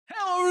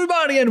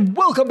everybody, and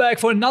welcome back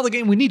for another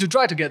game we need to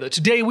try together.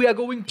 Today we are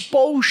going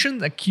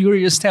Potion, A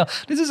Curious Tale.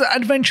 This is an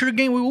adventure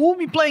game. We will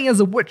be playing as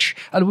a witch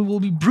and we will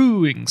be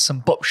brewing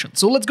some potions.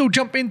 So let's go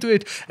jump into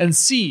it and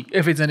see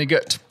if it's any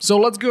good. So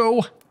let's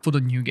go for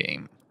the new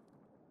game.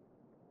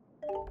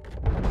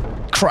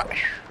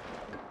 Crash.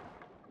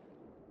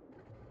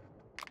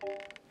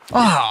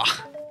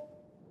 Ah.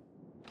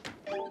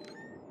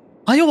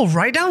 Are you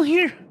alright down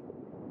here?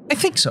 I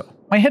think so.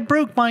 My head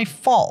broke my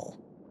fall.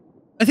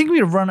 I think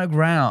we run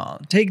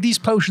aground, take these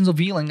potions of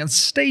healing and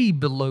stay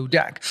below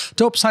deck.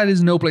 Topside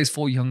is no place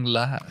for young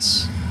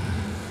lass.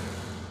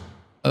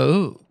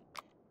 Oh,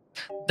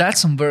 that's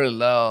some very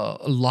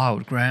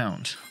loud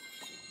ground.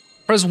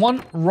 Press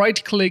 1,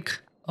 right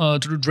click to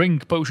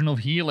drink potion of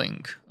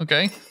healing.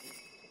 Okay,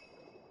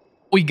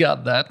 we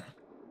got that.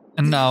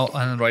 And now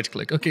right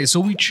click. Okay, so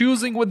we're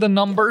choosing with the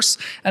numbers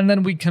and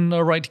then we can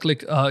right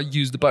click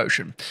use the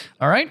potion.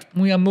 All right,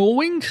 we are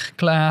moving.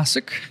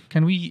 Classic.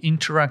 Can we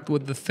interact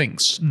with the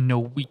things? No,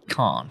 we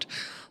can't.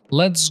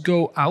 Let's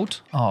go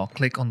out. Oh,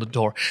 click on the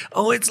door.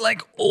 Oh, it's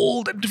like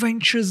old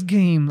adventures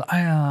game.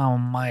 Oh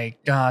my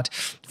god.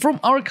 From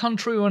our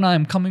country when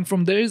I'm coming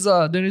from, there is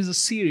a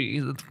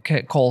series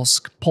that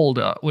calls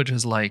Polda, which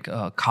is like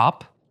a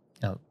cop.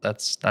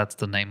 That's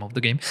the name of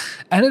the game,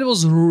 and it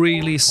was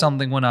really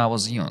something when I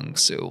was young.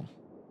 So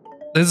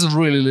this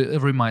really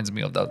reminds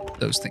me of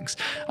those things.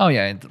 Oh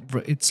yeah,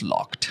 it's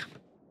locked.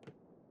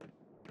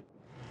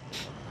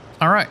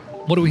 All right,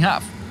 what do we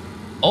have?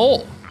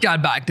 Oh,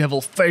 get back,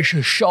 devil fish!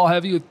 Sure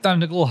have you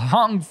tentacle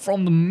hung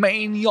from the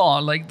main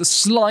yard like the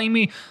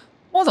slimy.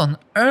 What on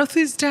earth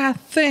is that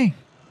thing?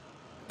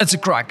 It's a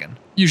kraken.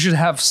 You should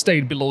have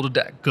stayed below the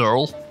deck,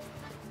 girl.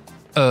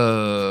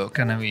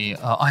 Can we?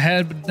 I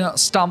had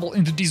stumbled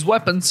into these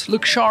weapons.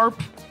 Look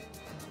sharp.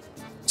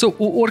 So,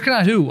 what can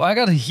I do? I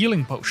got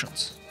healing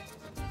potions.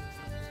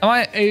 Am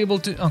I able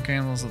to?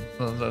 Okay,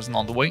 that's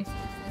not the way.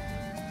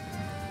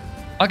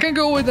 I can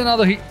go with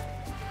another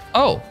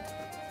Oh,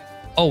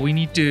 we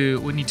need to.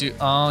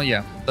 Oh,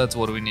 yeah, that's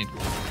what we need.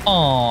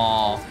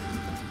 Oh,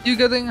 you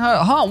getting her?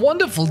 Huh?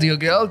 Wonderful, dear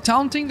girl.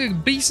 Taunting the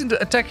beast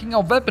into attacking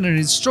our weaponry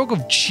is stroke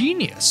of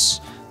genius.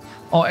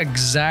 Oh,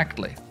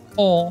 exactly.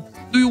 Oh.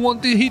 Do you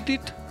want to hit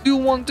it? Do you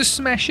want to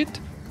smash it?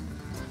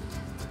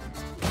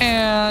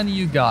 And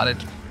you got it.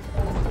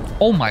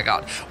 Oh my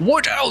god.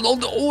 Watch out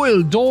on the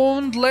oil.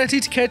 Don't let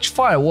it catch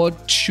fire.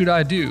 What should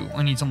I do?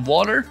 I need some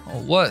water?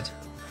 Or what?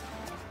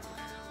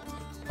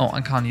 Oh, I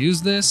can't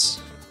use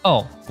this.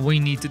 Oh, we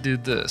need to do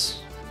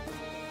this.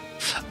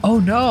 Oh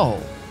no.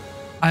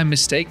 I'm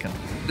mistaken.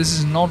 This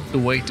is not the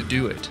way to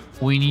do it.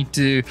 We need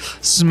to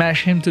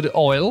smash him to the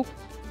oil.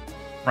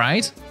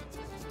 Right?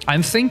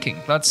 I'm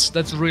thinking. That's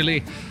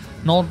really...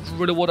 not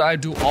really what I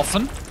do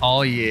often.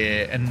 Oh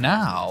yeah, and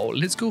now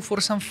let's go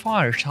for some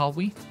fire, shall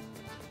we?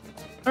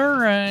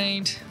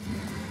 Alright.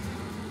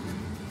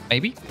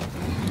 Maybe?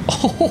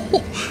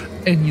 Oh,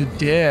 and you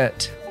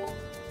did.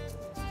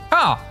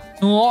 Ah,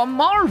 oh, a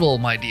marvel,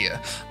 my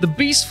dear. The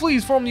beast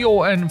flees from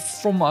your and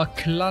from a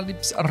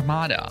Calyp's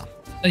armada.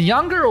 A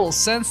young girl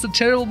sends the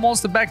terrible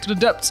monster back to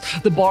the depths.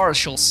 The bar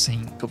shall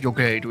sink of your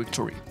great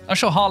victory. I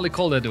shall hardly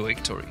call that a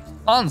victory.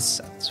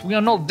 Nonsense, we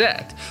are not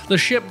dead. The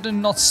ship did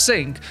not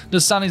sink,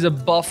 the sun is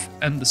above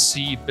and the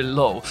sea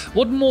below.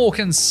 What more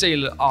can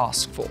sailor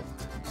ask for?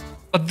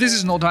 But this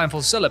is no time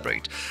for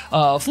celebrate.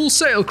 Full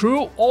sail,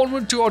 crew,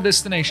 onward to our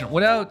destination.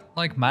 Without,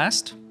 like,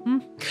 mast?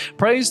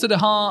 Praise to the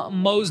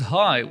Most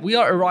High, we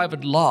are arrived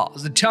at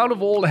last, the town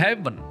of all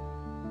heaven.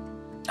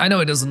 I know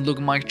it doesn't look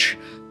much,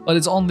 but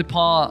it's on the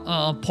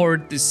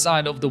port this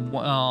side of the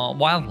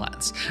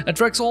wildlands.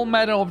 Attracts all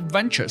manner of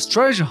adventurers,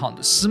 treasure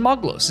hunters,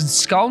 smugglers, and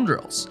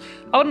scoundrels.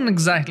 I wouldn't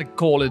exactly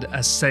call it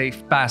a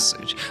safe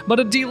passage, but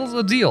a deal is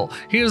a deal.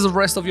 Here's the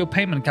rest of your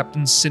payment,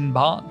 Captain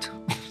Sinbad.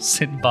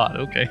 Sinbad,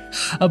 okay.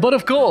 But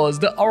of course,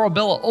 the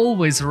Arabella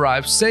always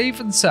arrives safe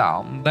and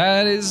sound.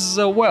 That is,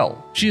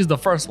 well, she's the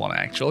first one,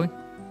 actually.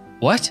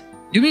 What?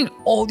 You mean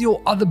all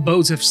your other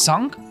boats have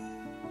sunk?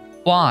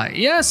 Why?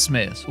 Yes,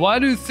 miss. Why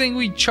do you think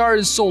we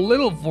charge so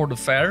little for the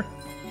fare?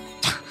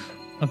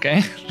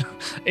 Okay,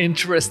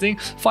 interesting.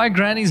 Find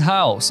Granny's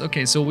house.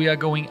 Okay, so we are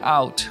going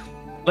out.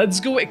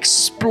 Let's go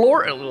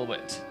explore a little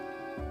bit.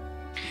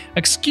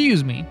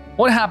 Excuse me,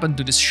 what happened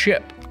to this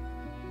ship?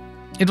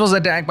 It was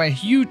attacked by a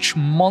huge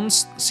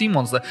sea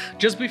monster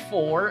just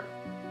before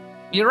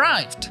we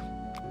arrived.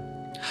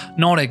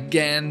 Not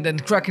again. Then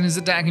Kraken is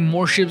attacking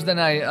more ships than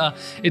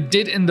it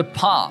did in the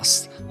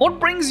past. What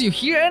brings you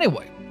here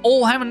anyway?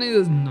 All heaven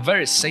is a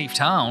very safe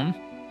town.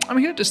 I'm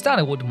here to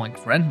study with my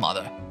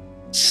grandmother.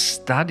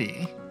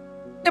 Study?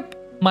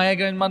 Yep, my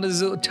grandmother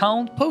is a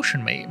town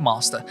potion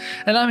master,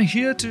 and I'm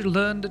here to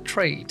learn the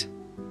trade.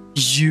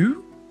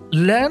 You?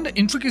 Learn the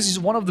intricacies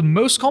of one of the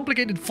most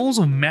complicated forms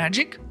of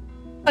magic?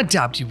 I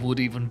doubt you would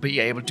even be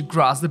able to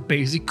grasp the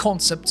basic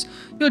concepts.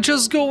 You're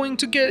just going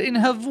to get in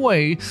her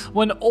way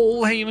when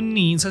all Haven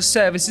needs her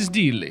services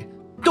dearly.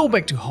 Go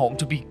back to home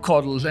to be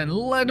coddled and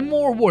let a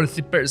more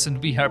worthy person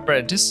be her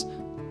apprentice.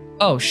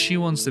 Oh, she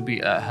wants to be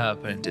her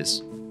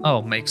apprentice.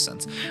 Oh, makes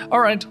sense.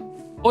 Alright,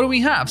 What do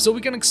we have? So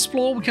we can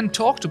explore, we can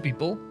talk to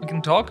people, we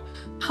can talk.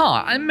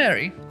 Hi, I'm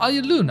Mary. Are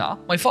you Luna?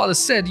 My father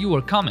said you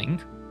were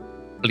coming.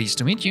 Pleased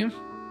to meet you.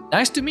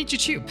 Nice to meet you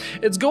too.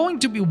 It's going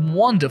to be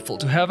wonderful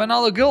to have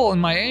another girl in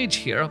my age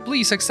here.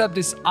 Please accept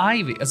this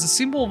ivy as a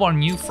symbol of our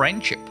new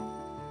friendship.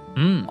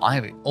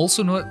 Ivy,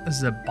 also known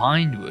as a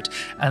bindwood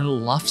and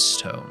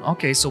lovestone.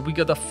 Okay, so we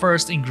got the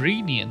first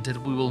ingredient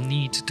that we will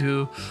need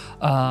to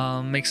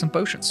make some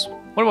potions.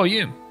 What about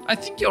you? I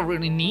think you're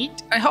really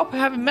neat. I hope I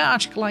have a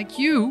magic like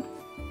you.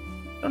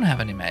 Don't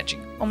have any magic.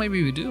 Or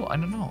maybe we do, I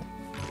don't know.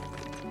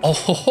 Oh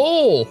ho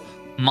ho!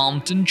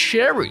 Mountain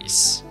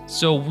cherries.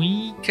 So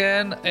we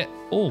can,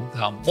 oh,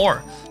 there are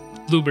more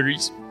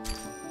blueberries.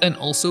 And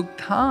also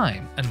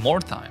thyme, and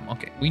more thyme.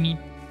 Okay, we need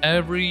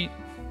every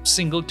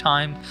single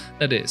time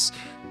that is.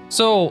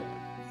 So,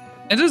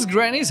 it is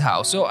Granny's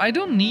house, so I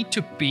don't need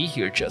to be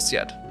here just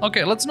yet.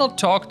 Okay, let's not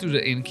talk to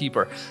the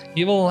innkeeper.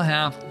 He will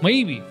have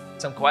maybe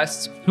some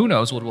quests. Who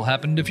knows what will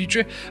happen in the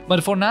future.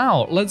 But for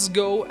now, let's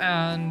go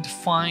and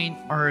find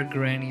our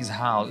Granny's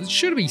house. It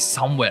should be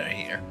somewhere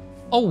here.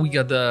 Oh, we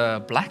got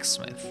the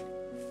blacksmith.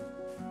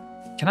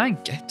 Can I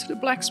get to the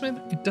blacksmith?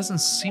 It doesn't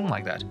seem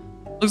like that.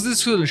 Looks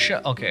this through the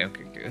shop. Okay.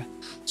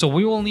 So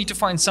we will need to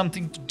find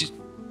something to do.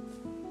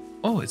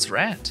 Oh, it's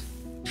red.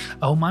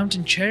 Oh,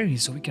 mountain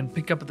cherries, so we can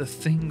pick up the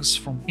things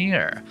from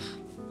here.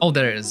 Oh,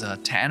 there is a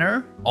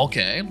tanner.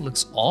 Okay,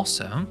 looks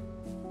awesome.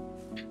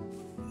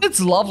 It's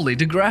lovely.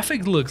 The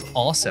graphic looks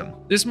awesome.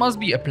 This must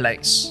be a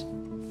place.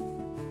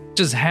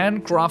 Just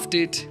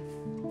handcrafted.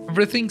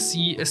 Everything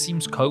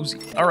seems cozy.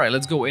 All right,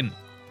 let's go in.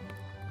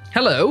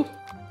 Hello.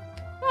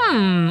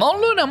 Oh,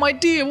 Luna, my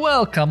dear,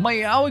 welcome.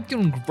 My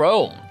awakened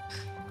grown.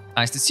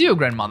 Nice to see you,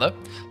 grandmother.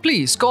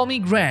 Please call me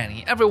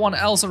Granny. Everyone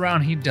else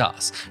around here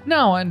does.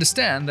 Now I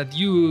understand that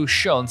you've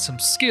shown some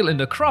skill in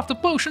the craft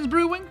of potions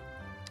brewing.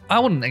 I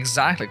wouldn't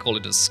exactly call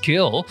it a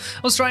skill.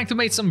 I was trying to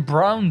make some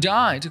brown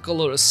dye to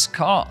color a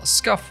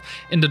scuff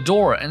in the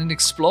door and it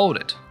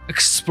exploded.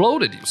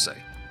 Exploded, you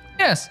say?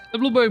 Yes, the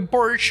blueberry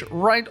birch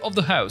right off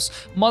the house.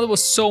 Mother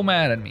was so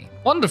mad at me.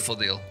 Wonderful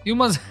deal. You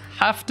must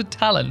have the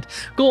talent.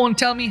 Go on,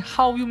 tell me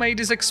how you made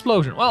this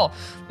explosion. Well,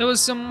 there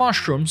was some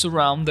mushrooms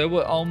around that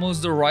were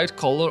almost the right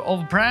color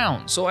of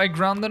brown, so I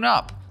ground them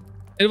up.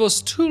 It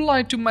was too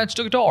light to match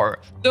the door,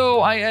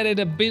 though I added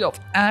a bit of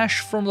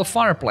ash from the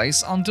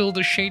fireplace until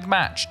the shade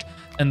matched.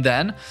 And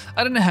then,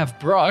 I didn't have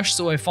brush,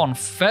 so I found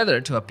feather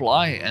to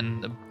apply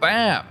and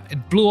bam!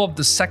 It blew up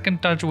the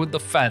second touch with the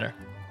feather.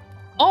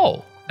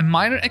 Oh, a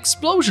minor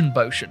explosion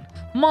potion.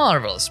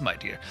 Marvelous, my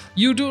dear.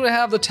 You do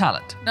have the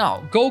talent.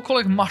 Now, go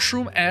collect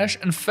mushroom, ash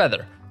and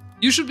feather.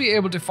 You should be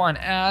able to find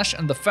ash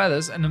and the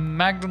feathers in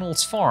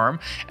McDonald's farm,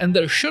 and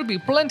there should be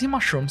plenty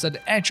mushrooms at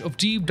the edge of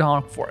deep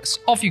dark forest.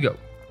 Off you go.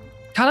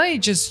 Can I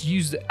just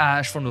use the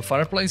ash from the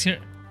fireplace here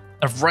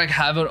and wreak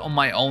havoc on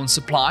my own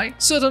supply?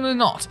 Certainly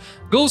not.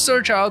 Go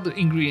search out the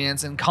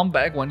ingredients and come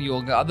back when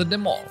you'll gather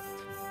them all.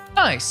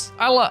 Nice.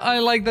 I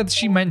like that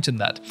she mentioned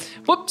that.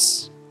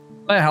 Whoops.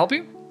 May I help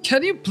you?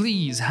 Can you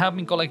please have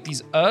me collect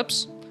these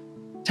herbs?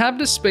 Tap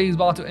the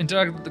spacebar to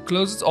interact with the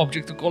closest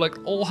object to collect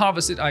all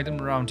harvested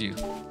items around you.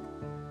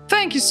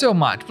 Thank you so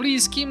much.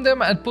 Please keep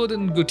them and put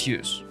in good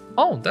use.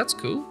 Oh, that's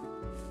cool.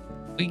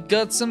 We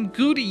got some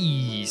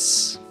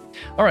goodies.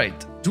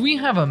 Alright, do we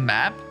have a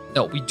map?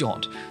 No, we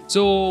don't.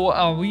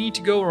 So we need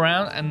to go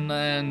around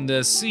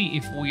and see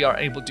if we are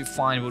able to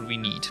find what we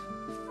need.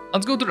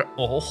 Let's go to the...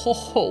 Oh, ho,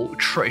 ho,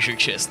 treasure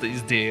chest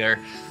is there.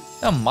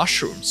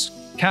 Mushrooms.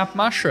 Cap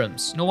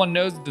mushrooms. No one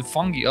knows what the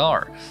fungi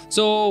are.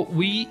 So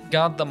we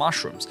got the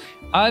mushrooms.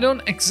 I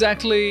don't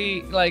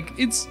exactly... like,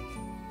 it's...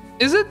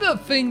 Is it the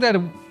thing that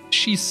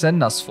she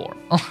sent us for?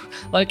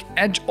 Like,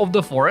 edge of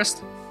the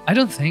forest? I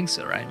don't think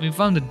so, right? We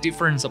found a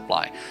different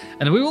supply.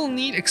 And we will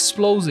need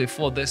explosive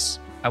for this,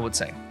 I would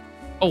say.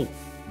 Oh,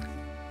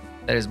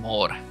 there is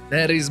more.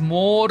 There is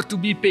more to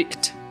be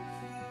picked.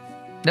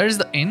 There is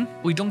the inn.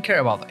 We don't care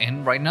about the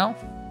inn right now.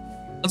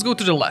 Let's go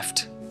to the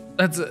left.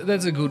 That's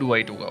a good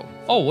way to go.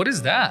 Oh, what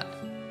is that?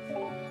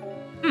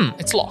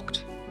 It's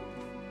locked.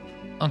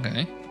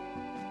 Okay.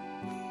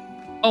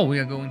 Oh, we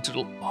are going to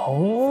the...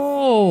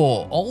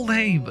 Oh, Old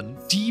Haven,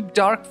 deep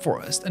dark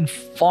forest and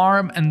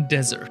farm and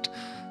desert.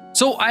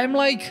 So I'm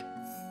like,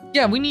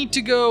 yeah, we need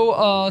to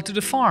go to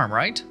the farm,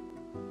 right?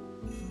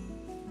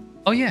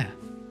 Oh yeah.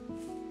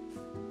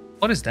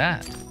 What is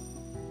that?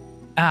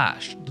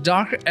 Ash. The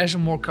darker ash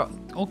and more...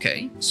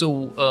 Okay,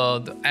 so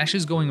the ash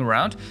is going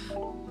around.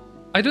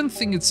 I don't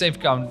think it's safe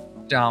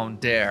down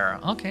there.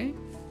 Okay.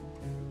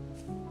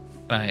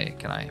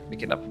 Can I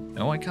pick it up?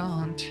 No, I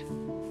can't.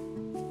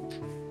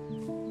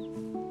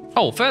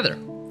 Oh, feather.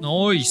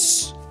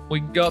 Nice. We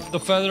got the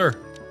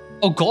feather.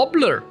 Oh,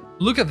 gobbler.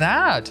 Look at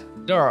that.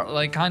 There are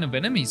like kind of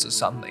enemies or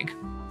something.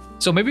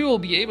 So maybe we'll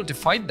be able to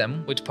fight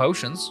them with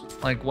potions.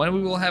 Like when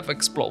we will have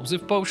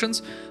explosive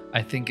potions,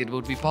 I think it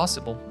would be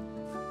possible.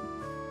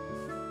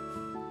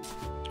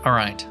 All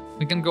right,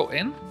 we can go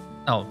in.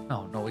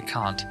 No, we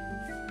can't.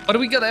 But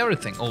we got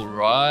everything. All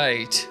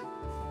right.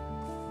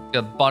 We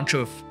got a bunch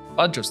of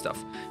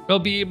stuff. We'll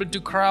be able to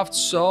craft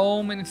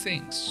so many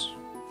things.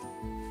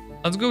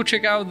 Let's go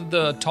check out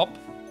the top.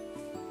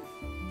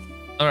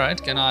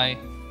 Alright, can I...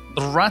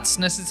 The rat's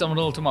nest is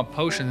unavailable to my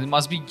potions. It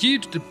must be due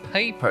to the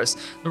papers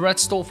the rat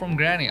stole from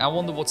Granny. I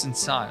wonder what's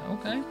inside.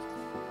 Okay.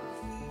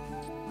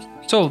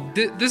 So,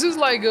 this is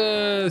like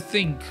a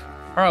thing.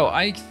 Oh,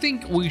 I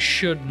think we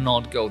should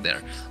not go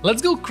there.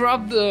 Let's go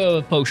grab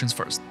the potions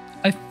first.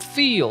 I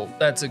feel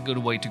that's a good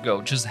way to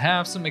go. Just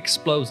have some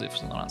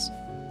explosives on us.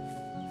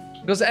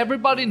 Because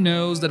everybody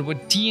knows that with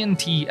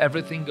TNT,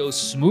 everything goes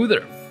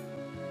smoother.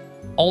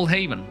 Old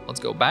Haven. Let's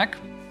go back.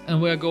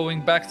 And we're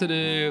going back to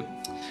the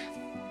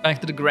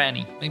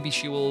granny. Maybe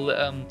she will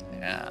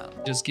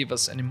just give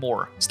us any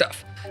more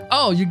stuff.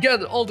 Oh, you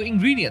get all the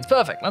ingredients.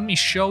 Perfect. Let me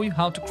show you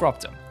how to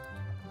craft them.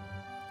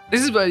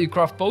 This is where you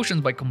craft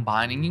potions by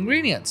combining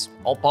ingredients.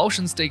 All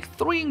potions take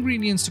 3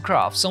 ingredients to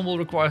craft. Some will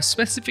require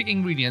specific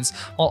ingredients,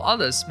 while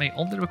others may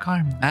only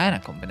require mana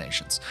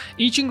combinations.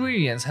 Each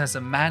ingredient has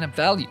a mana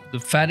value. The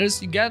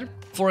feathers you get,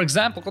 for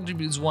example,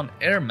 contributes 1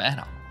 air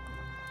mana.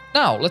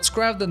 Now, let's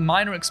craft the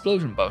minor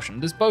explosion potion.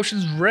 This potion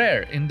is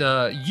rare in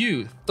the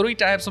 3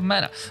 types of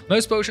mana.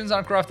 Most potions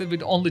are crafted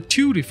with only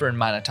 2 different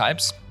mana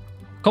types.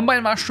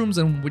 Combine mushrooms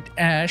and with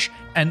ash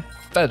and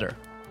feather.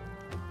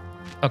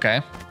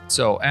 Okay,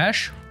 so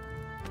ash.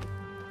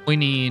 We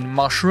need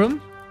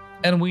mushroom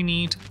and we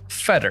need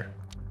feather.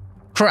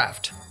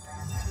 Craft.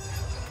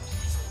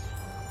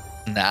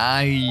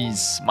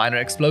 Nice. Minor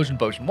explosion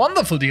potion.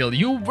 Wonderful deal.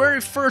 Your very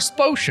first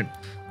potion.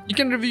 You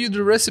can review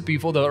the recipe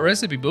for the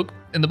recipe book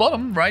in the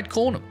bottom right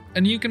corner.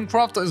 And you can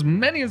craft as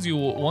many as you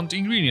want the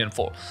ingredient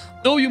for.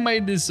 Though you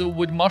made this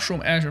with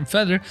mushroom, ash and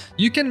feather,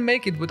 you can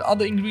make it with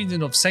other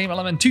ingredients of same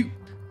element too.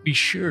 Be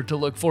sure to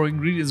look for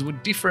ingredients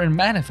with different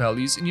mana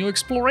values in your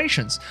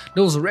explorations.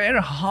 Those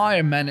rare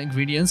higher mana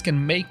ingredients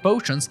can make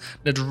potions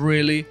that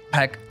really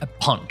pack a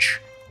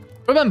punch.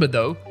 Remember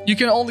though, you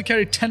can only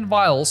carry 10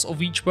 vials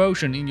of each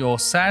potion in your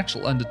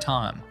satchel at a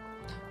time.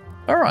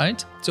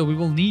 Alright, so we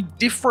will need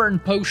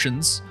different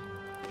potions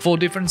for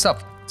different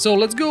stuff. So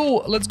let's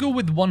go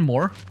with one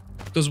more,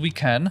 because we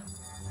can.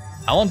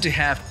 I want to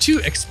have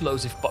 2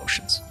 explosive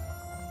potions.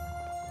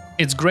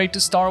 It's great to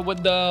start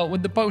with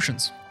the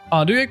potions.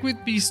 Do you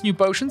equip these new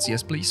potions?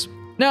 Yes, please.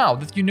 Now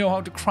that you know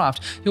how to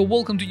craft, you're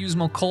welcome to use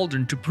my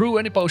cauldron to brew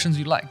any potions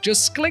you like.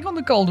 Just click on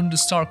the cauldron to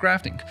start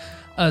crafting.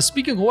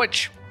 Speaking of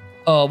which,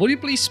 would you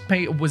please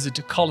pay a visit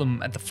to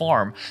Colum at the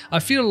farm? I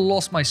feel I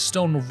lost my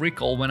stone of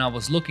recall when I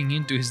was looking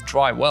into his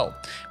dry well.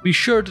 Be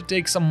sure to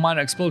take some minor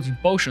explosive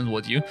potions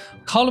with you.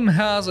 Colum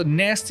has a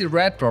nasty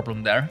rat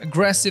problem there.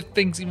 Aggressive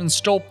things even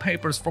stole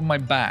papers from my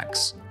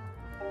bags.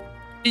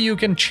 You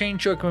can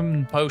change your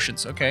equipment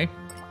potions, okay?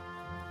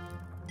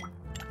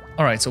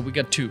 Alright, so we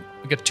got 2.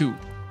 We got 2.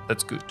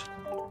 That's good.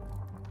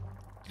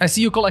 I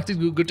see you collected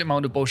a good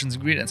amount of potions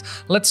ingredients.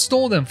 Let's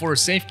store them for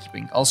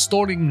safekeeping. I'll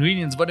store the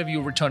ingredients whenever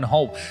you return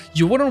home.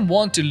 You wouldn't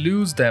want to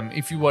lose them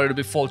if you were to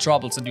befall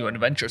troubles in your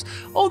adventures.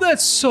 Oh,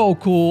 that's so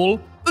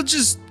cool. Let's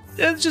just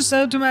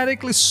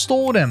automatically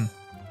store them.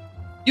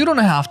 You don't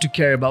have to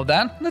care about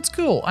that. That's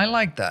cool. I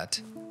like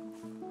that.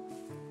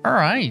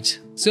 Alright,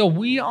 so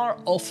we are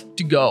off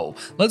to go.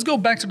 Let's go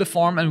back to the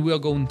farm and we are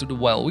going to the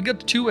well. We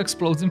got 2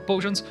 explosive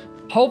potions.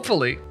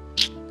 Hopefully,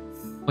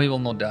 we will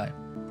not die.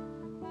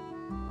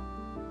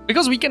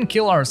 Because we can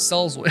kill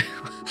ourselves with,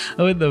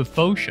 with the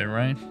potion,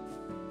 right?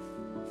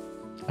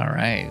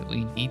 Alright,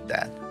 we need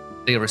that.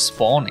 They're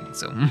respawning,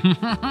 so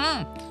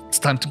it's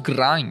time to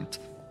grind.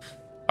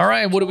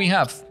 Alright, what do we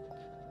have?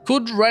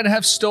 Could Red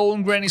have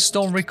stolen Granny's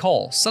stone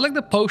recall? Select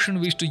the potion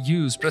you wish to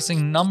use,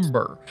 pressing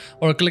number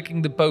or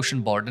clicking the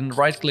potion bar, then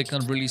right click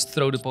and release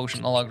throw the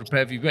potion along the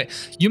preview way.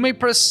 You may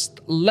press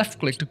left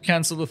click to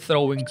cancel the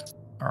throwing.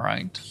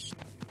 Alright.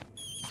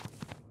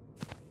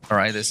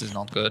 Alright, this is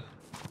not good.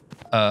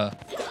 Alright,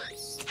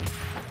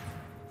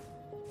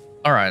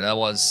 that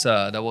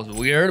was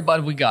weird,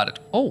 but we got it.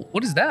 Oh,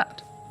 what is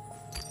that?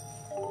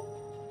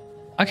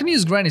 I can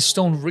use Granny's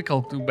stone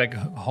recall to back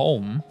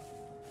home.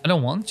 I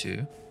don't want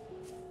to.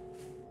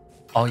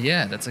 Oh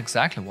yeah, that's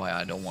exactly why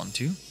I don't want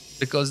to.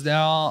 Because there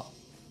are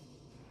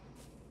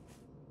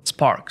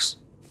sparks.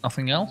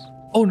 Nothing else?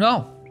 Oh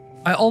no,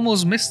 I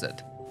almost missed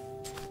it.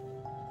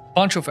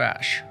 Bunch of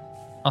ash.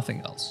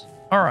 Nothing else.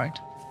 Alright.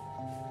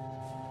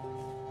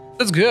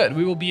 That's good.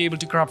 We will be able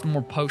to craft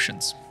more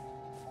potions.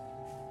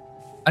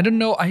 I don't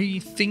know. I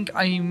think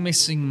I'm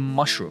missing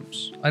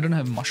mushrooms. I don't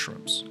have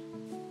mushrooms.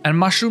 And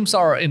mushrooms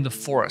are in the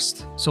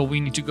forest. So we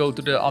need to go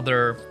to the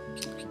other...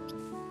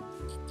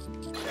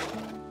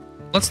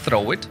 Let's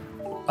throw it.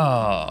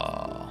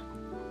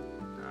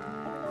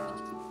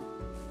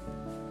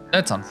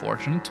 That's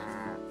unfortunate.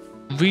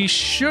 We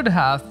should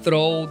have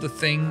thrown the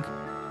thing...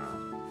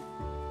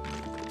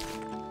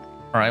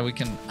 Alright, we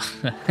can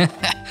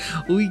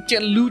we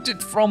can loot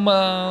it from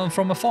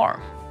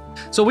afar.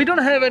 So we don't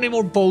have any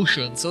more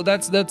potions, so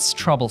that's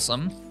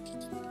troublesome.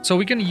 So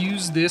we can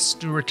use this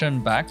to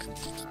return back.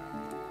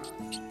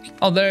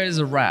 Oh, there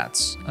is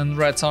rats, and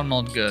rats are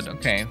not good.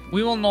 Okay,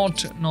 we will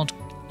not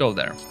go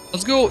there.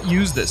 Let's go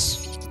use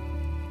this.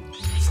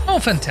 Oh,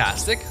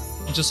 fantastic!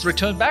 Just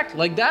return back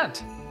like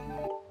that.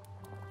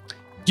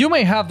 You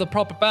may have the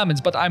proper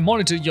permits, but I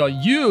monitor your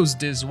use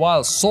this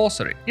wild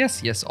sorcery.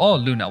 Yes, yes. Oh,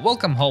 Luna,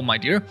 welcome home, my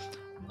dear.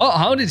 Oh,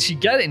 how did she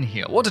get in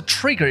here? What a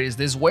trigger is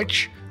this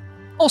witch?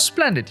 Oh,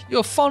 splendid. You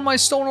have found my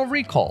stone of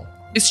recall.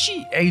 Is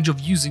she age of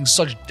using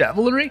such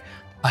devilry?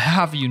 I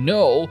have you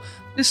know,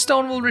 this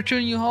stone will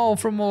return you home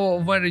from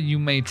wherever you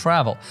may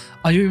travel.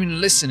 Are you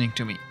even listening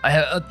to me? I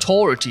have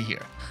authority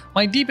here.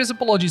 My deepest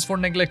apologies for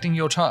neglecting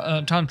your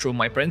tantrum,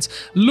 my prince.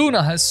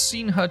 Luna has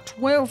seen her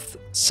 12th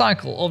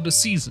cycle of the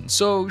season,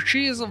 so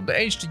she is of the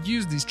age to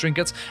use these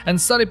trinkets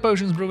and study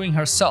potions brewing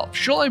herself.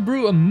 Shall I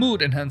brew a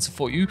mood enhancer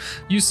for you?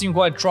 You seem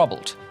quite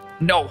troubled.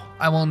 No,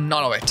 I want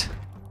none of it.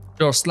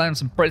 Door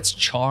slams and Prince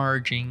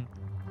charming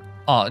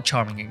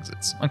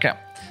exits. Okay.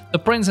 The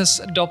prince has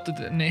adopted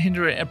an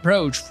hindering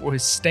approach for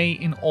his stay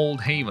in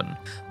Old Haven.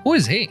 Who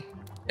is he?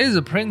 He is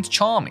a Prince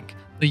Charming,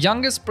 the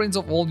youngest prince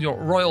of all your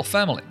royal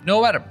family.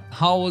 No matter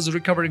how I was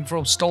recovering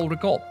from stole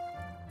recall.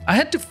 I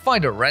had to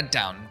fight a rat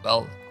down,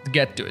 well, to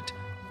get to it.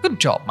 Good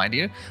job, my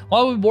dear.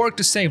 While we work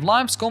to save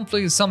lives,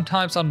 conflict is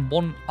sometimes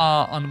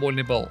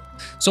unavoidable,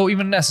 so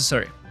even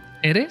necessary.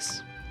 It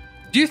is?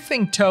 Do you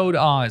think toad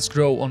eyes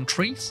grow on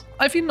trees?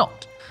 I feel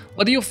not.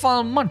 But you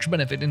find much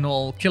benefit in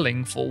all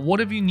killing for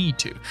whatever you need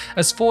to,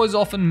 as foe is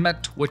often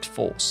met with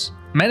force.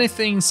 Many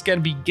things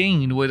can be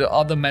gained with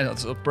other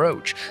methods of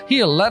approach.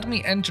 Here, let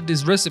me enter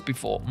this recipe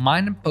for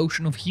minor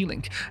potion of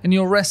healing in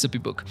your recipe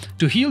book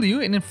to heal you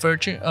in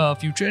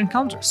future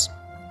encounters.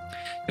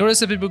 Your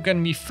recipe book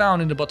can be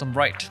found in the bottom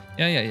right.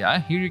 Yeah.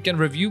 Here you can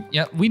review.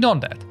 Yeah, we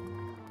done that.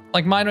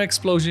 Like minor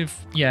explosive,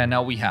 yeah,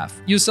 now we have.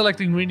 You select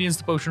the ingredients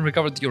the potion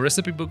recovered your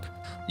recipe book.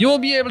 You will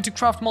be able to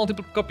craft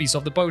multiple copies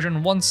of the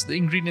potion once the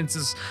ingredients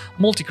is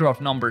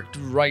multi-craft number to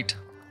right.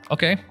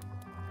 Okay.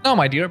 Now,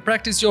 my dear,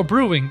 practice your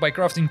brewing by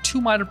crafting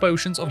 2 minor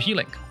potions of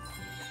healing.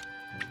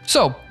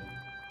 So,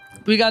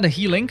 we got a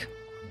healing.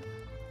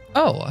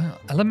 Oh,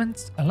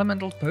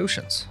 elemental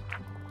potions.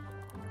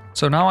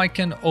 So now I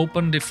can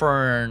open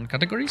different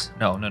categories?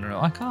 No,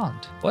 I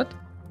can't. What?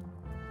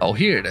 Oh,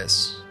 here it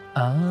is.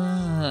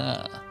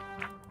 Ah.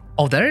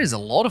 Oh, there is a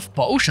lot of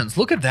potions.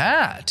 Look at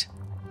that.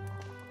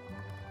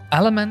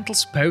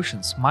 Elementals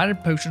potions, minor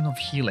potion of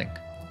healing.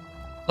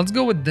 Let's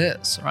go with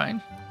this, right?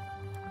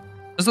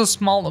 There's a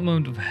small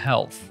amount of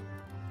health.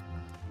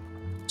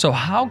 So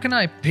how can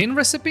I pin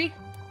recipe?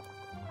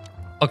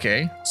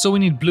 Okay, so we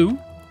need blue.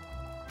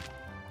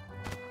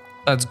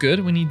 That's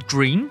good. We need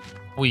green.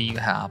 We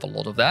have a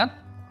lot of that.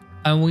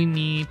 And we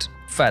need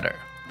feather,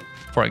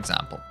 for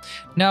example.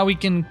 Now we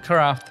can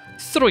craft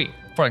 3,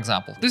 for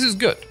example. This is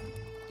good.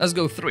 Let's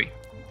go 3.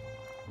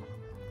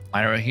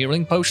 Minor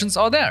healing potions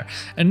are there.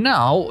 And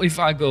now, if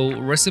I go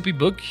recipe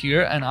book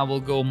here and I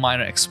will go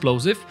minor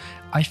explosive,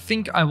 I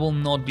think I will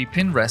not be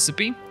pin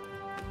recipe.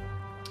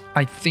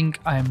 I think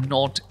I am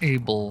not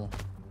able.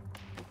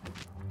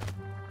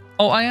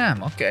 Oh, I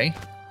am. Okay.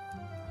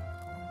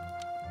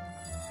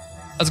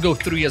 Let's go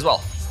 3 as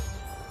well.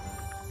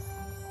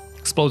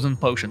 Explosion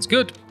potions.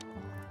 Good.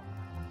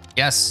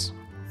 Yes.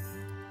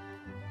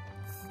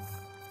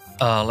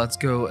 Let's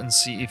go and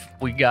see if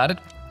we got it.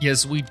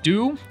 Yes, we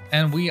do,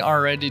 and we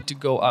are ready to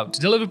go out.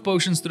 Deliver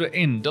potions to the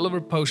inn. Deliver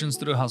potions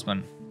to the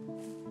husband.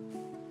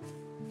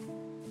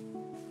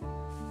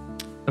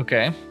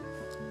 Okay.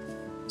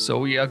 So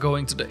we are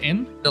going to the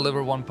inn.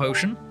 Deliver 1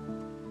 potion.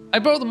 I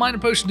brought a minor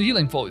potion to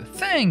healing for you.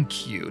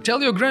 Thank you. Tell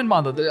your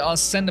grandmother that I'll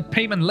send a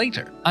payment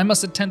later. I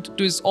must attend to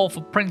this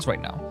awful prince right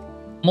now.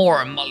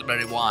 More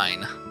mulberry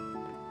wine.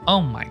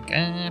 Oh my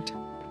god.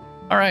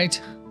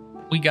 Alright.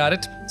 We got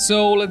it.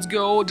 So let's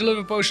go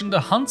deliver potion to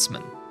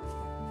Huntsman.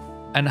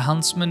 And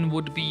Huntsman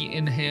would be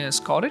in his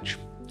cottage?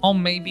 Or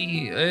maybe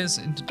he is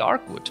in the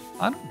Darkwood.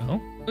 I don't know.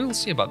 We'll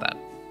see about that.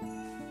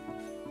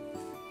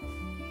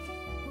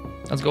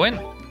 Let's go in.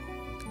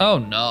 Oh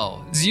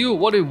no. It's you.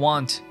 What do you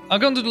want? I'm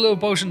going to deliver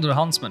potion to the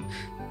Huntsman.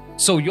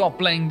 So you're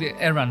playing the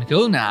errand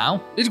girl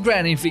now? Did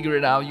Granny figure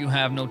it out you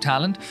have no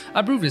talent?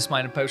 I brewed this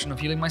minor potion of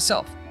healing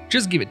myself.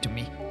 Just give it to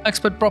me. I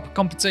expect proper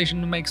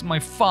compensation makes my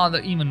father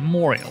even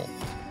more ill.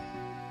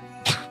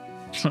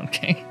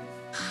 Okay.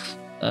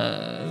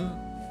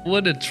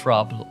 What a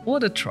trouble.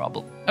 What a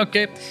trouble.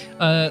 Okay.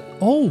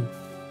 Oh,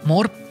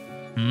 more.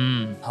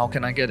 How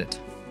can I get it?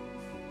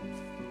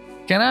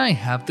 Can I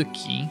have the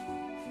key?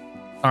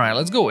 Alright,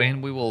 let's go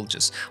in. We will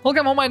just...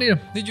 Welcome home, my dear.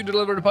 Did you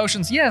deliver the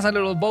potions? Yes, I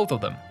delivered both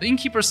of them. The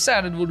innkeeper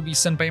said it would be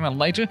sent payment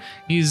later.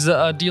 He's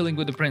dealing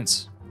with the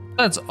prince.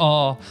 That's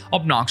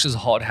obnoxious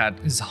hothead.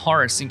 Is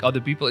harassing other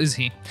people, is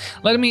he?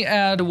 Let me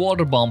add a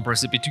water bomb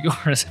recipe to your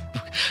recipe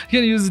book. You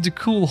can use it to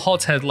cool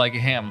hothead like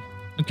him.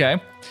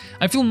 Okay.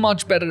 I feel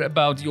much better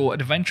about your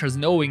adventures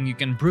knowing you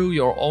can brew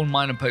your own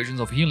minor potions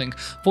of healing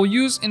for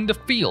use in the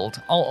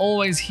field. I'll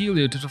always heal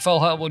you to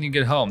full health when you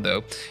get home,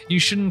 though. You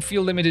shouldn't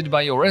feel limited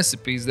by your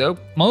recipes, though.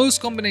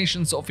 Most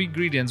combinations of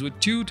ingredients with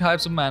 2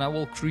 types of mana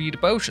will create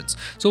potions,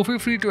 so feel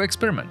free to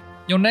experiment.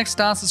 Your next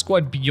task is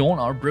quite beyond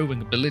our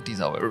brewing abilities,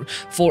 however.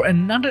 For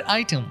another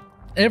item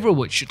every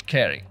witch should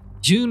carry,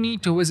 you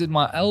need to visit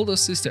my elder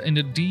sister in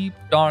the deep,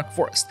 dark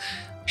forest.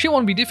 She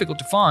won't be difficult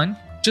to find.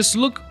 Just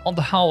look on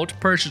the hut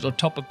perched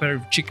atop a pair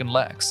of chicken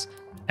legs.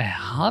 A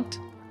hut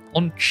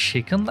on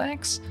chicken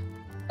legs?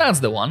 That's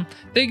the one.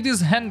 Take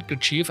this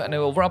handkerchief and I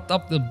will wrap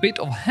up a bit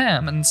of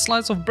ham and a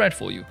slice of bread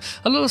for you.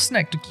 A little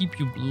snack to keep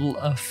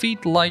your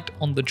feet light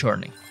on the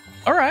journey.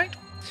 Alright.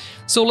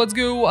 So let's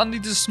go. I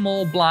need a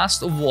small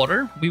blast of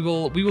water. We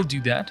will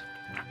do that.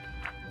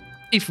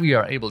 If we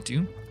are able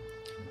to.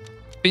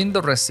 Pin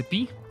the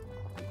recipe.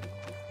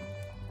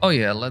 Oh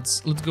yeah,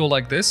 let's go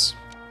like this.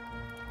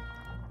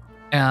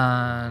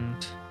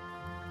 And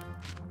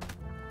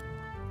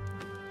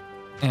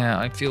yeah,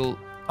 I feel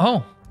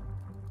oh,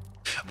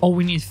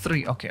 we need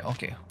 3.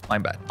 Okay,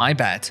 my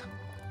bad.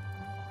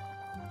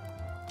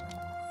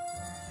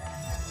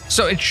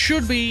 So it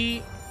should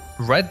be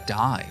red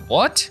dye.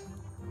 What?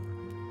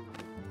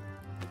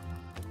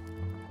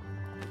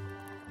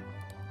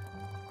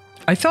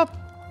 I thought,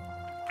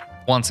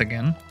 once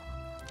again,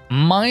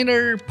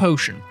 minor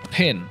potion,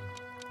 pin.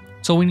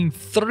 So we need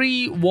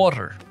 3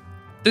 water.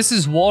 This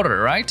is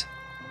water, right?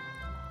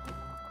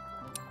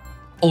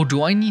 Oh,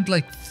 do I need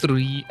like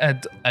 3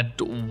 at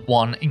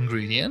 1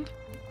 ingredient?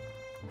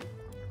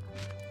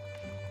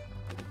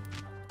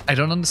 I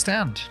don't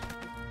understand.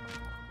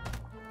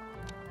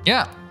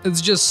 Yeah,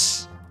 it's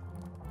just...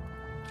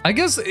 I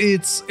guess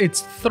it's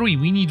 3.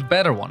 We need a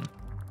better one.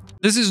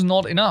 This is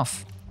not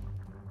enough.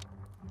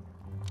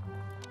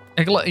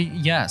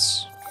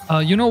 Yes.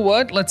 You know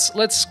what?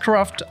 Let's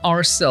craft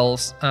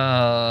ourselves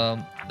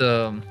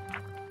the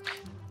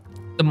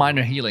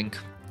minor healing.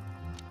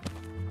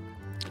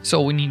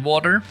 So we need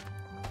water.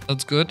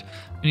 That's good.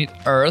 We need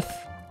earth,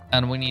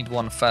 and we need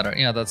 1 feather.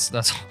 Yeah,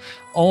 that's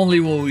only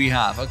what we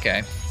have.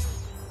 Okay.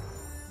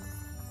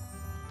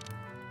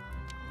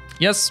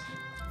 Yes,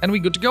 and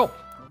we're good to go.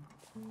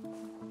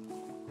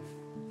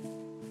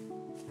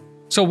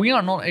 So we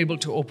are not able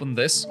to open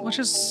this, which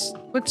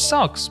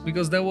sucks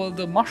because there were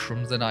the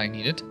mushrooms that I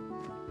needed.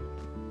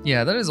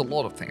 Yeah, there is a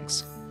lot of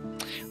things.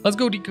 Let's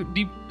go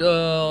deep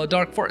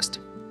dark forest.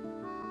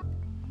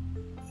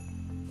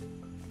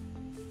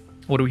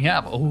 What do we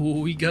have? Oh,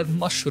 we got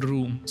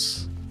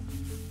mushrooms.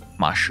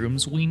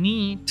 Mushrooms we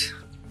need.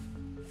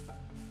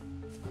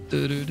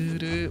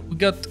 We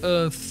got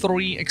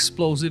 3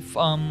 explosive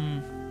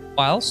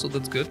files, so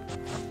that's good.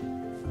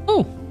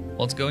 Oh,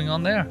 what's going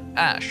on there?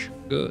 Ash,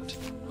 good.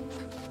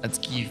 Let's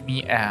give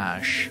me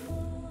ash.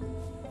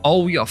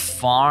 Oh, we are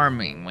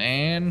farming,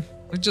 man.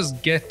 We're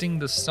just getting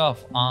the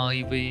stuff.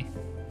 Ivy,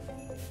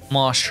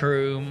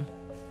 mushroom.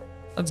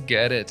 Let's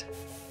get it.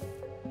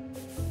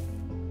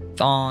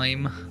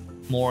 Thyme,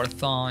 more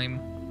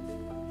thyme.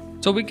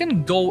 So we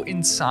can go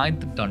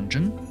inside the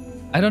dungeon.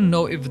 I don't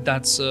know if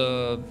that's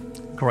a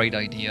great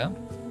idea.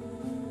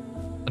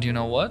 But you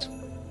know what?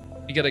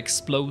 We get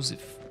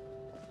explosive.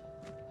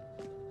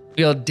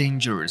 We are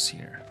dangerous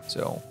here.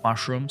 So,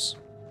 mushrooms.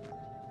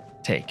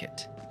 Take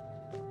it.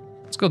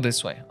 Let's go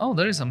this way. Oh,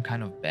 there is some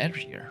kind of bed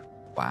here.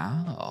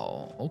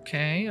 Wow.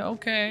 Okay,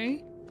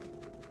 okay.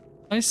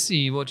 I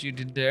see what you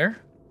did there.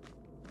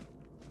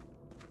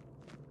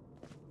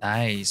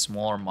 Nice,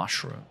 more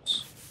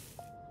mushrooms.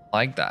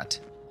 Like that.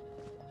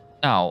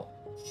 Now,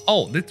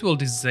 oh, this will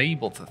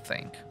disable the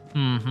thing.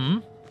 Mm-hmm.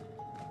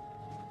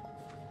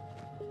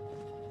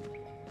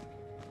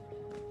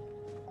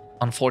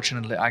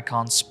 Unfortunately, I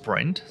can't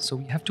sprint, so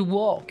we have to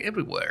walk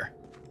everywhere.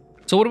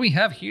 So what do we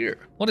have here?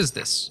 What is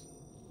this?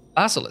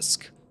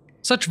 Basilisk.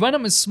 Such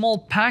venom is small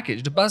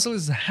package. The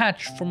basilisk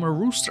hatched from a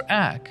rooster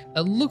egg.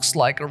 It looks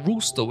like a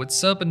rooster with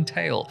serpent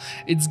tail.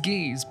 Its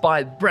gaze,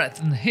 bite, breath,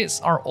 and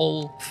hiss are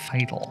all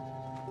fatal.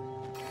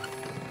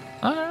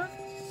 Alright.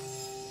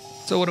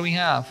 So what do we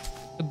have?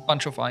 A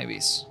bunch of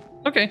ivies.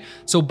 Okay,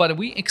 so but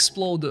we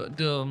explore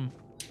the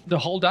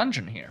whole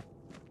dungeon here.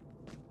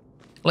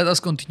 Let us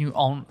continue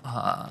on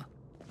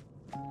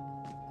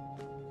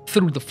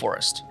through the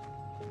forest.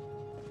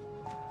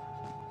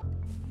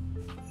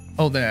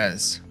 Oh,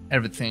 there's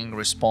everything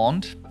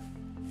respawned.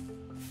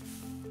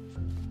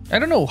 I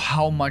don't know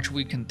how much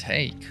we can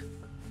take.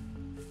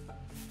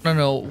 I don't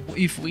know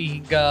if we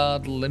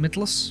got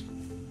limitless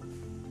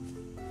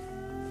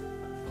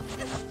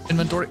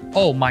inventory.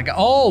 Oh my god.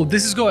 Oh,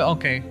 this is going.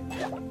 Okay.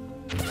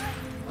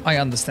 I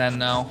understand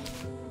now.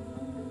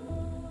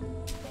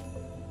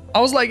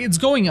 I was like, it's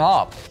going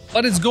up,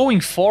 but it's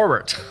going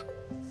forward.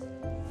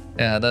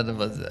 Yeah,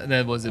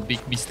 that was a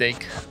big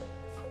mistake.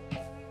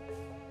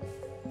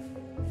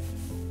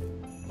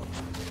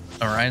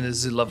 Alright,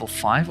 this is level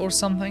 5 or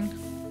something.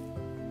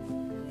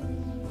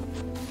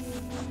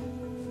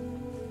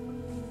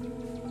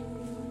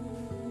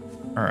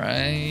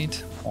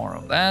 Alright, more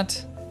of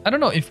that. I don't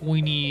know if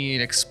we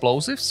need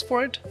explosives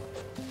for it.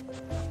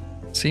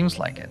 Seems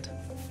like it.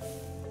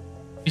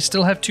 We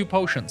still have 2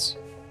 potions.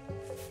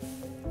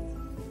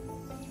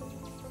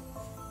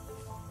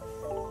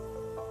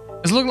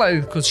 This looks like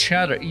it could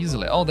shatter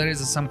easily. Oh, there is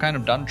some kind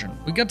of dungeon.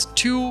 We got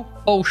 2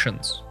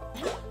 potions.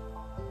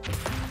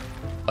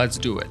 Let's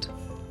do it.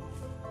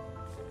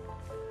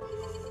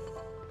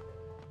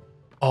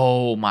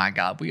 Oh my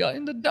god, we are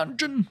in the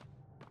dungeon.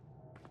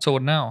 So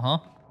what now, huh?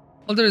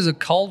 Well, there is a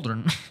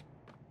cauldron.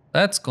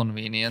 That's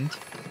convenient.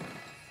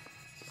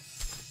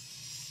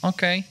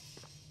 Okay.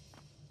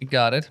 We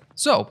got it.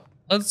 So,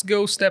 let's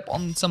go step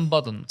on some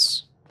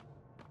buttons.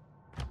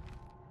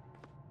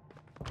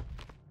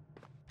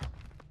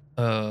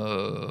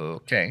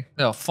 Okay.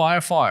 No,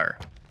 fire, fire.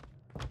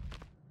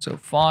 So,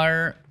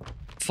 fire,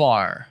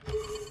 fire.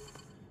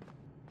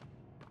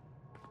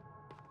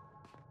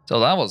 So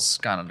that was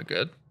kind of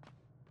good.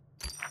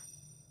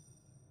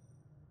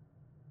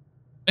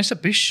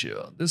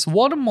 Recepies. This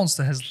water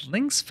monster has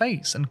lynx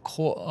face and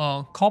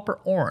copper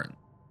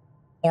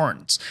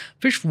horns.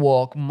 Fish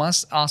walk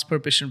must ask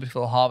permission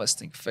before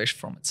harvesting fish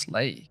from its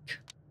lake.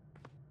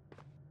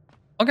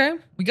 Okay,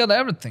 we got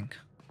everything.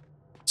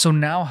 So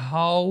now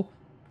how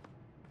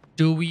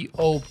do we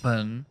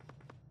open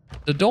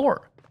the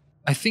door?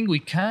 I think we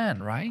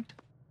can, right?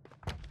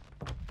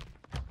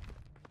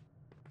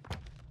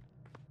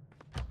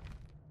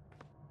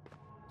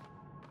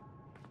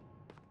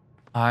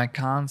 I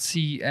can't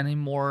see any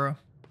more.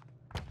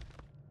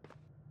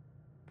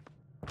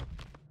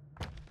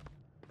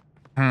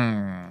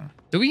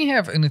 Do we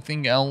have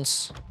anything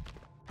else?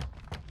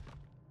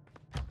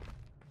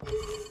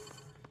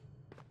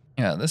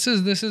 Yeah, this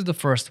is the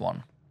first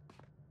one.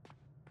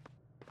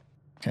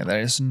 Okay,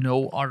 there is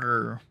no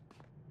other.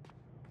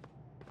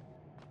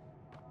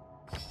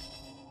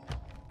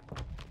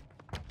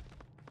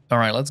 All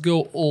right, let's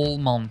go all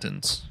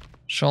mountains,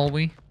 shall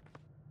we?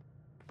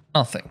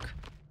 Nothing.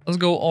 Let's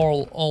go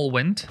all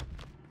wind.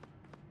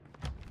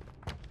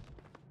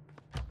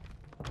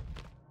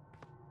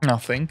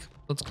 Nothing.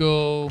 Let's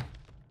go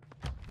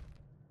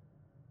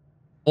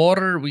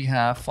water. We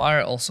have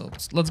fire also.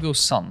 Let's go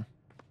sun.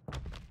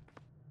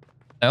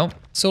 No.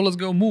 So let's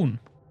go moon.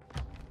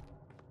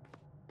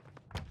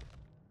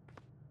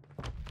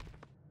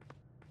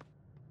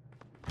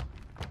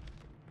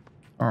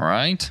 All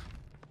right.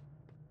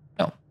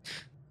 No.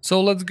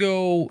 So let's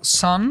go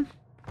sun.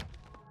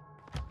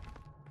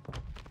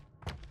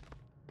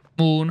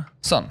 Moon,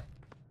 sun.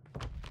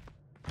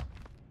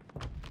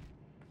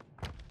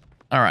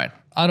 All right.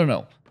 I don't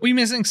know. We're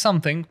missing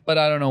something, but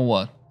I don't know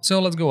what.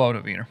 So let's go out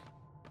of here.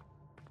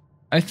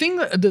 I think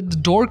the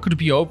door could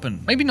be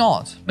open. Maybe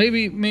not.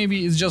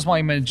 Maybe it's just my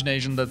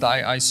imagination that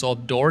I saw a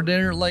door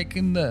there, like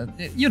in the,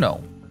 you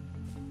know.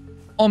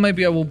 Or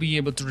maybe I will be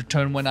able to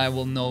return when I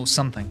will know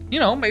something.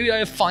 You know, maybe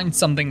I find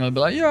something and I'll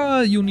be like,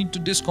 yeah, you need to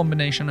this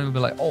combination. And I'll be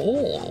like,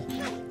 oh.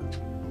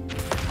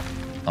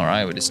 All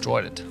right, we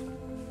destroyed it.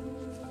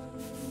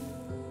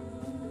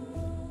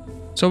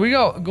 So we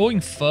go going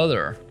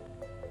further,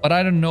 but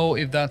I don't know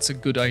if that's a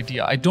good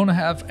idea. I don't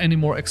have any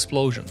more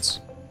explosions.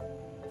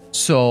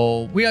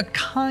 So we are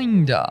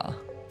kinda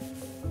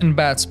in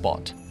bad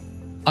spot.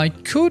 I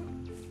could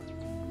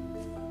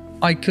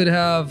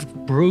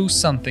have brewed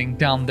something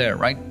down there,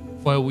 right?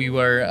 Where we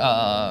were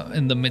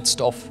in the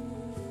midst of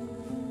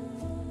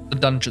the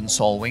dungeon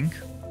solving.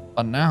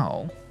 But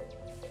now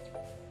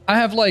I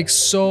have like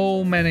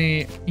so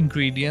many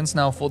ingredients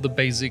now for the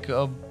basic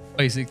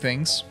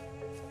things.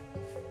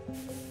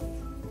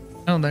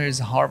 Oh, there is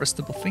a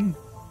harvestable thing.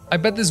 I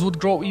bet this would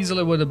grow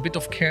easily with a bit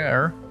of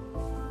care.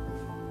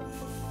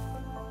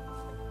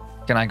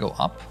 Can I go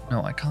up?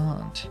 No, I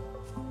can't.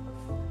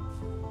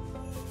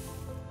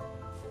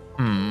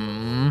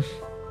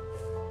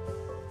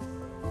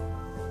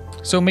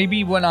 So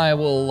maybe when I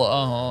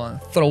will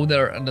throw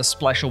there the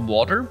splash of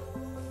water,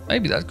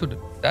 maybe that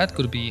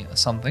could be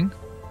something.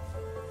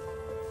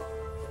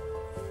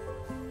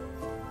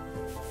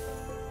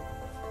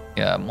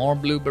 Yeah, more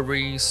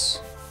blueberries.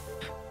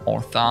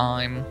 More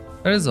thyme.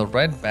 There is a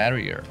red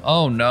barrier.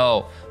 Oh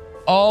no.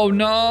 Oh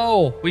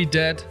no! We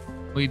did.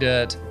 We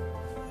did.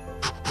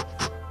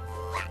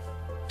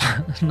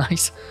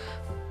 Nice.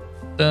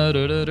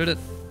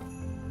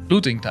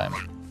 Looting time.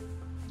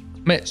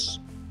 Miss.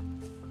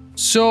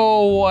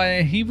 So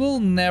he will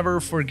never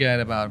forget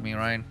about me,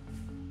 right?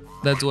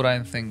 That's what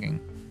I'm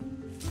thinking.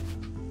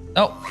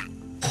 Oh.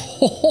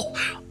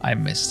 I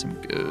missed him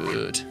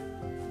good.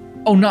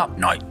 Oh no.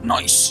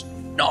 Nice.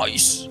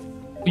 Nice.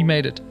 We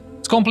made it.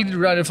 Completely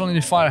ready for the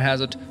fire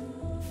hazard.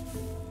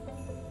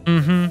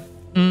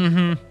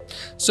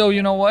 So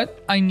you know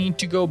what? I need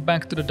to go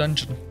back to the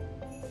dungeon.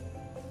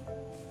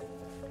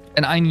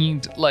 And I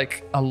need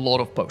like a lot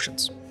of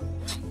potions.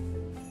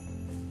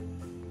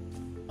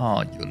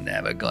 Oh, you're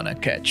never gonna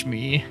catch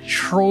me,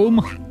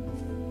 shroom.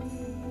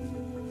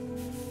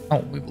 Oh,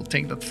 we will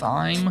take the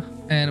thyme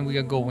and we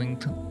are going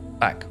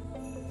back.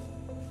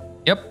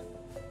 Yep.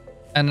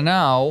 And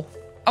now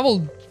I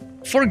will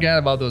forget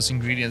about those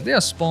ingredients. They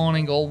are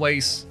spawning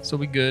always, so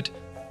we good.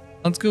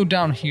 Let's go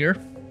down here.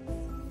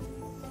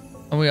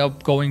 And we are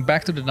going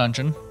back to the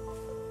dungeon.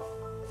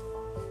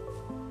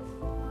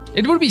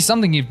 It would be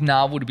something if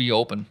now would be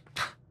open.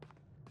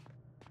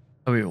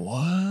 Wait,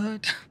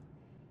 what?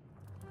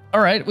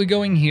 Alright, we're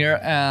going here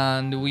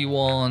and we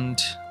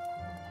want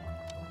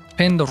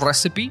pin the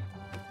recipe.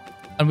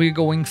 And we're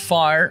going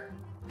fire.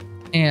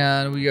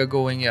 And we are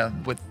going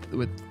with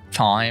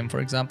thyme,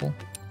 for example.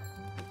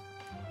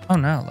 Oh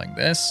no, like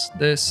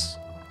this.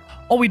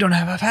 Oh, we don't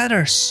have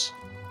feathers.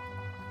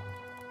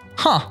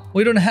 Huh,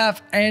 we don't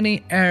have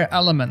any air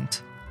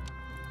element.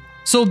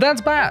 So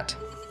that's bad.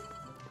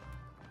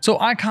 So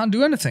I can't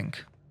do anything.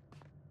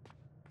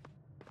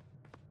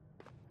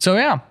 So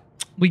yeah,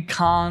 we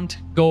can't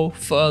go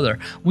further.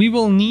 We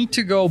will need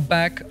to go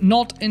back,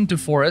 not into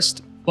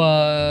forest,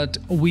 but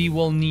we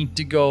will need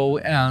to go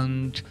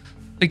and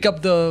pick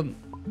up the...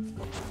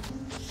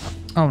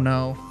 Oh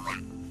no.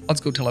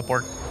 Let's go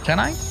teleport. Can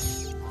I?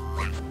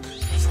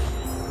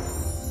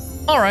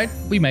 Alright,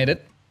 we made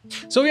it.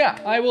 So yeah,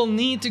 I will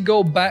need to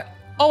go back.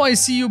 Oh, I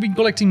see you've been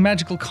collecting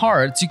magical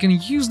cards. You can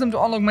use them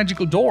to unlock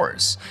magical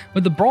doors.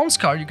 With the bronze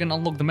card, you can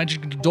unlock the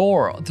magical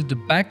door to the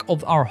back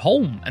of our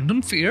home. And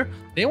don't fear,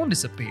 they won't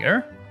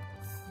disappear.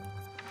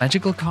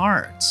 Magical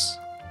cards.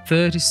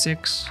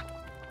 36.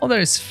 Oh,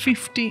 there is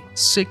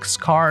 56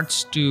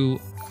 cards to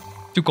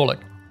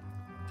collect.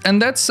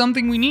 And that's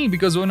something we need,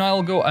 because when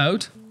I'll go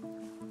out,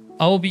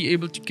 I will be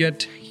able to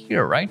get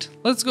here, right?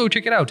 Let's go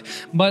check it out.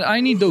 But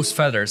I need those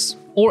feathers.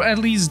 Or at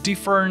least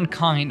different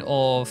kind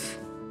of...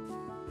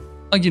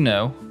 you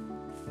know.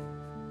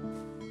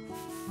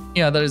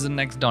 Yeah, that is the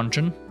next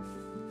dungeon.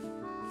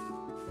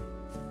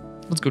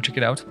 Let's go check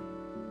it out.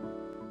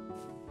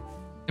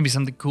 Maybe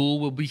something cool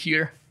will be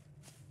here.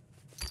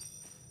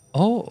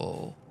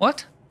 Oh,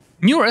 what?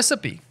 New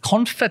recipe.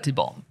 Confetti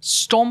bomb.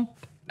 Stomp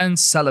and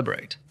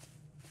celebrate.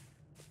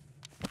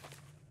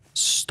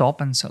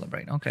 Stop and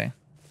celebrate. Okay.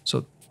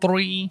 So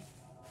 3.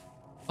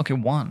 Okay,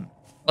 1.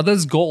 But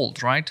that's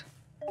gold, right?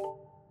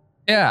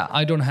 Yeah,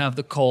 I don't have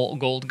the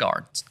gold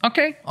guards.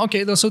 Okay,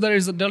 so there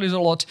is a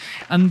lot,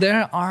 and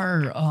there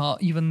are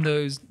even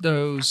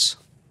those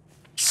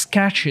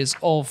sketches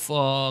of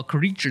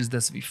creatures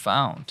that we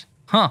found.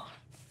 Huh.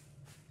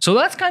 So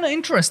that's kind of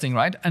interesting,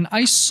 right? And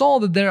I saw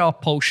that there are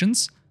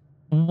potions.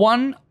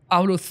 1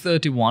 out of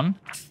 31,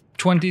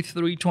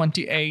 23,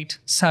 28,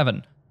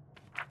 7.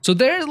 So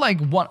there's like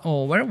one.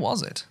 Oh, where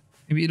was it?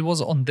 Maybe it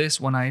was on this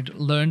when I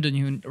learned the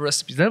new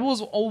recipes. There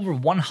was over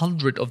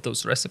 100 of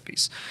those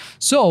recipes.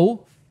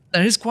 So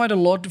there is quite a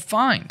lot to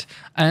find.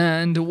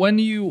 And when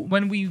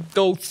we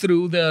go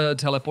through the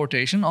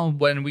teleportation, or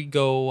when we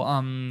go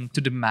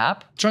to the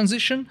map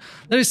transition,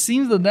 it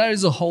seems that there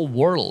is a whole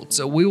world.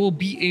 So we will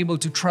be able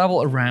to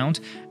travel around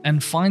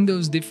and find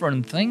those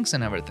different things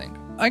and everything.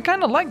 I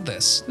kind of like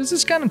this. This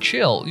is kind of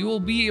chill. You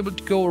will be able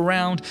to go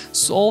around,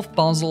 solve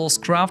puzzles,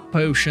 craft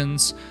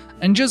potions,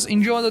 and just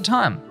enjoy the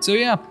time. So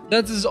yeah,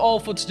 that is all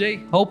for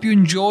today. Hope you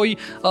enjoy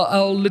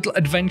our little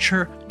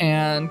adventure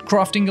and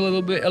crafting a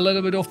little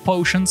bit of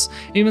potions,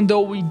 even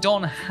though we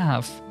don't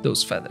have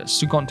those feathers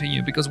to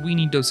continue because we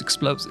need those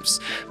explosives.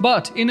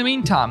 But in the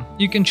meantime,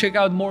 you can check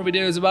out more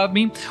videos about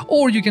me,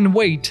 or you can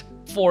wait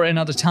for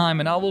another time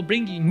and I will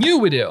bring you a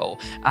new video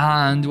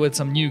and with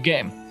some new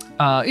game.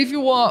 If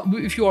you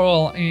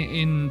are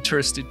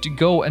interested to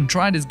go and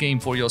try this game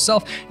for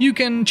yourself, you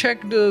can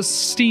check the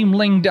Steam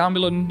link down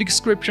below in the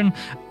description.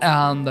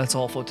 And that's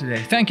all for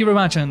today. Thank you very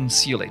much and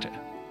see you later.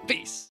 Peace.